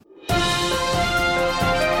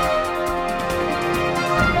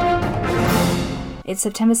It's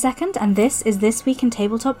September 2nd, and this is This Week in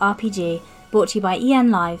Tabletop RPG, brought to you by EN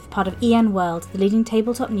Live, part of EN World, the leading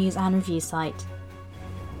tabletop news and review site.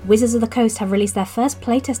 Wizards of the Coast have released their first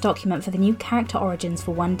playtest document for the new character origins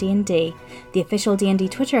for 1D&D. The official D&D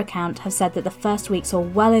Twitter account have said that the first week saw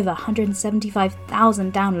well over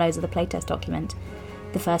 175,000 downloads of the playtest document.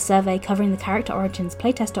 The first survey covering the character origins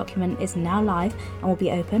playtest document is now live and will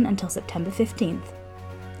be open until September 15th.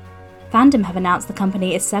 Fandom have announced the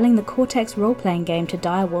company is selling the Cortex role-playing game to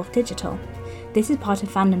Direwolf Digital. This is part of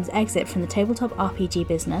Fandom's exit from the tabletop RPG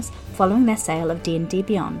business following their sale of D&D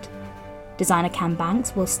Beyond. Designer Cam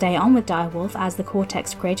Banks will stay on with Direwolf as the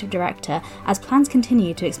Cortex creative director as plans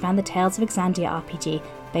continue to expand the Tales of Exandria RPG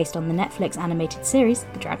based on the Netflix animated series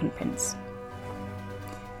The Dragon Prince.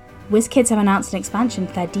 WizKids have announced an expansion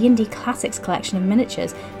to their D&D Classics collection of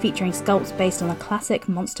miniatures featuring sculpts based on the classic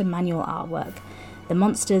Monster Manual artwork. The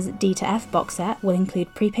Monsters D to F box set will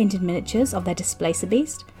include pre-painted miniatures of their Displacer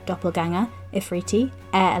Beast, Doppelganger, Ifriti,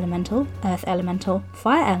 Air Elemental, Earth Elemental,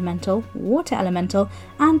 Fire Elemental, Water Elemental,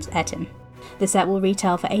 and Etin. The set will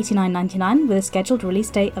retail for $89.99 with a scheduled release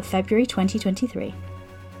date of February 2023.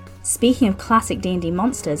 Speaking of classic D&D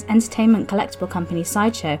monsters, entertainment collectible company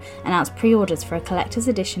Sideshow announced pre-orders for a collector's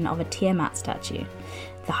edition of a Tiamat statue.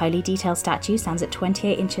 The highly detailed statue stands at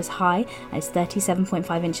 28 inches high and is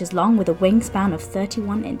 37.5 inches long with a wingspan of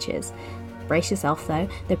 31 inches. Brace yourself though,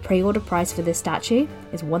 the pre-order price for this statue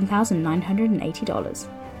is $1,980.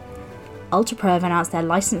 UltraPro have announced their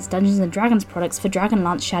licensed Dungeons & Dragons products for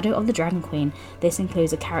Dragonlance Shadow of the Dragon Queen. This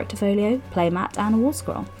includes a character folio, playmat and a wall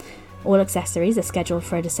scroll. All accessories are scheduled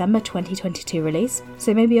for a December 2022 release,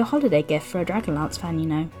 so maybe a holiday gift for a Dragonlance fan you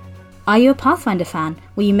know. Are you a Pathfinder fan?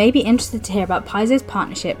 Well, you may be interested to hear about Paizo's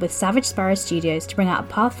partnership with Savage Sparrow Studios to bring out a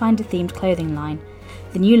Pathfinder-themed clothing line.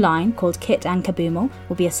 The new line, called Kit and Kaboomal,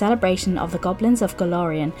 will be a celebration of the Goblins of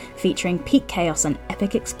Golarion, featuring peak chaos and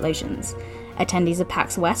epic explosions. Attendees of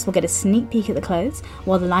PAX West will get a sneak peek at the clothes,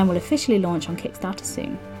 while the line will officially launch on Kickstarter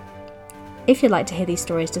soon. If you'd like to hear these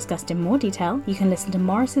stories discussed in more detail, you can listen to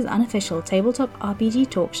Morris's unofficial tabletop RPG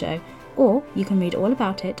talk show, or you can read all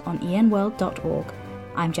about it on enworld.org.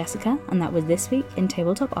 I'm Jessica, and that was This Week in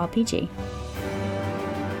Tabletop RPG.